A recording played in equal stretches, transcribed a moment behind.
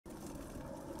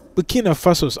Burkina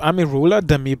Faso's army ruler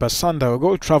Damiba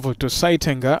Sandaogo traveled to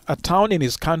Seytenga, a town in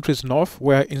his country's north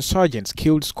where insurgents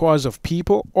killed scores of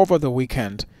people over the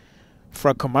weekend.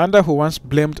 For a commander who once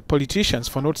blamed politicians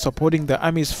for not supporting the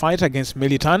army's fight against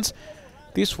militants,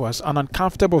 this was an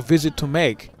uncomfortable visit to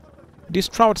make.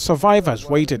 Distraught survivors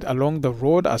waited along the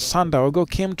road as Sandaogo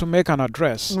came to make an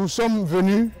address. Nous sommes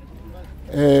venus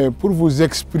pour vous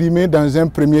exprimer dans un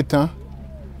premier temps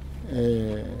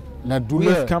we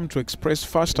have come to express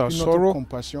first our sorrow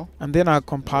and then our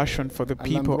compassion for the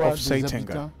people of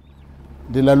Seytenga.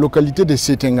 De la localité de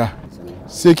Seytenga.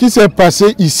 Ce qui s'est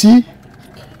passé ici,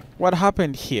 what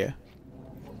happened here,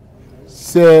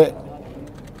 c'est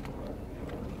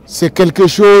quelque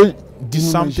chose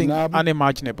something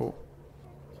unimaginable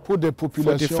for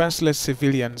defenseless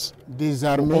civilians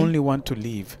who only want to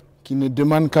live. Qui ne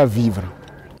demandent qu'à vivre.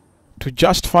 To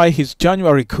justify his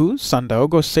January coup,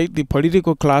 Sandaogo said the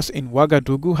political class in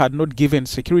Ouagadougou had not given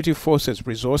security forces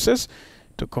resources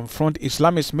to confront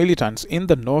Islamist militants in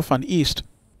the north and east.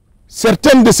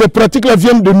 Certaines de ces pratiques-là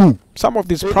viennent de nous. Some of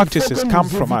these practices come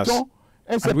from us,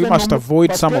 and we must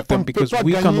avoid some of them because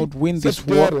we cannot win this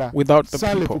war without the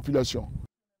people.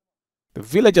 The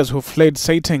villagers who fled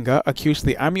Seytenga accused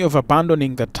the army of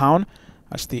abandoning the town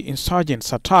as the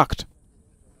insurgents attacked.